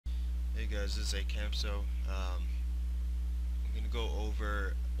guys, this is ACAM. I'm going to go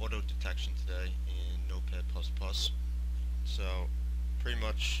over auto detection today in Notepad++. So pretty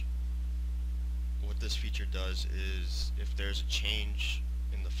much what this feature does is if there's a change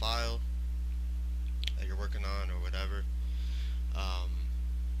in the file that you're working on or whatever,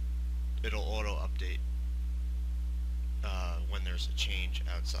 it'll auto update when there's a change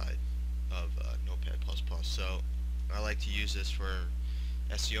outside of Notepad++. So I like to use this for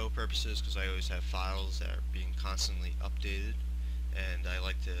SEO purposes because I always have files that are being constantly updated, and I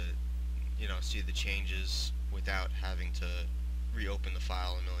like to, see the changes without having to reopen the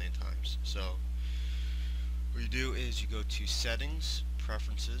file a million times. So what you do is you go to Settings,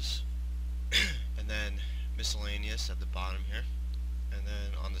 Preferences, and then Miscellaneous at the bottom here, and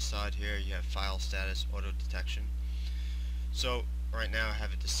then on the side here you have File Status Auto Detection. So right now I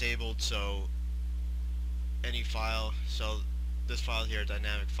have it disabled, so any file, this file here,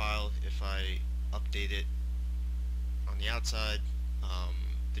 dynamic file, if I update it on the outside,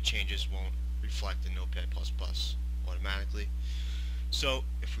 the changes won't reflect in Notepad++ automatically. So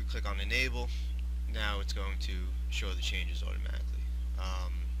if we click on Enable, now it's going to show the changes automatically.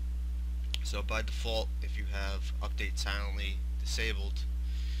 So by default, if you have Update Silently disabled,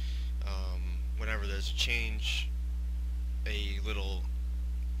 whenever there's a change, a little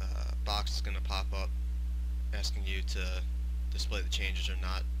box is going to pop up asking you to display the changes or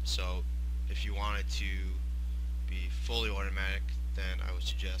not. So if you want it to be fully automatic, then I would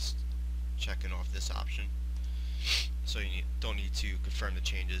suggest checking off this option, so you don't need to confirm the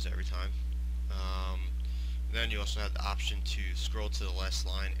changes every time. Then you also have the option to scroll to the last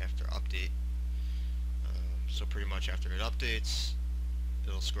line after update. So pretty much after it updates,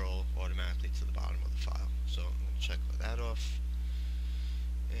 it'll scroll automatically to the bottom of the file. So I'm going to check that off,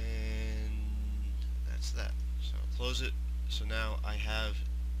 and that's that. So I'll close it. So now I have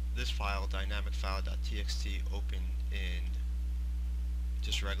this file, dynamicfile.txt, open in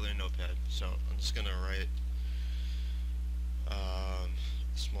just regular Notepad. So I'm just going to write a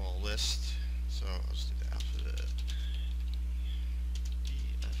small list. So I'll just do the alphabet D,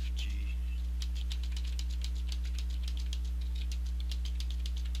 F, G,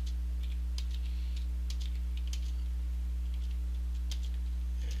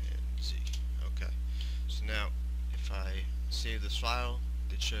 and Z. Okay. So now if I save this file,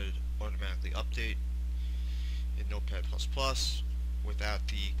 it should automatically update in Notepad++ without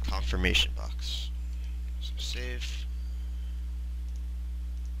the confirmation box. So save,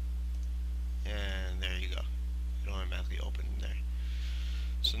 and there you go. It automatically opened in there.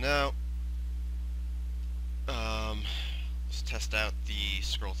 So now let's test out the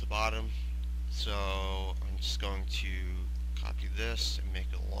scroll to bottom. So I'm just going to copy this and make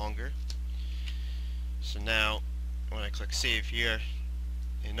it longer. So now when I click Save here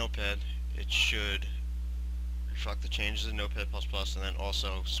in Notepad, it should reflect the changes in Notepad++ and then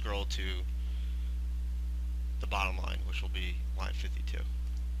also scroll to the bottom line, which will be line 52.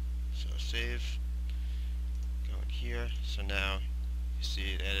 So save, go in here. So now you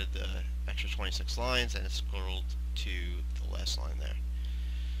see it added the extra 26 lines and it scrolled to the last line there.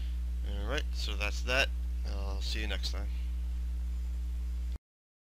 Alright, so that's that. I'll see you next time.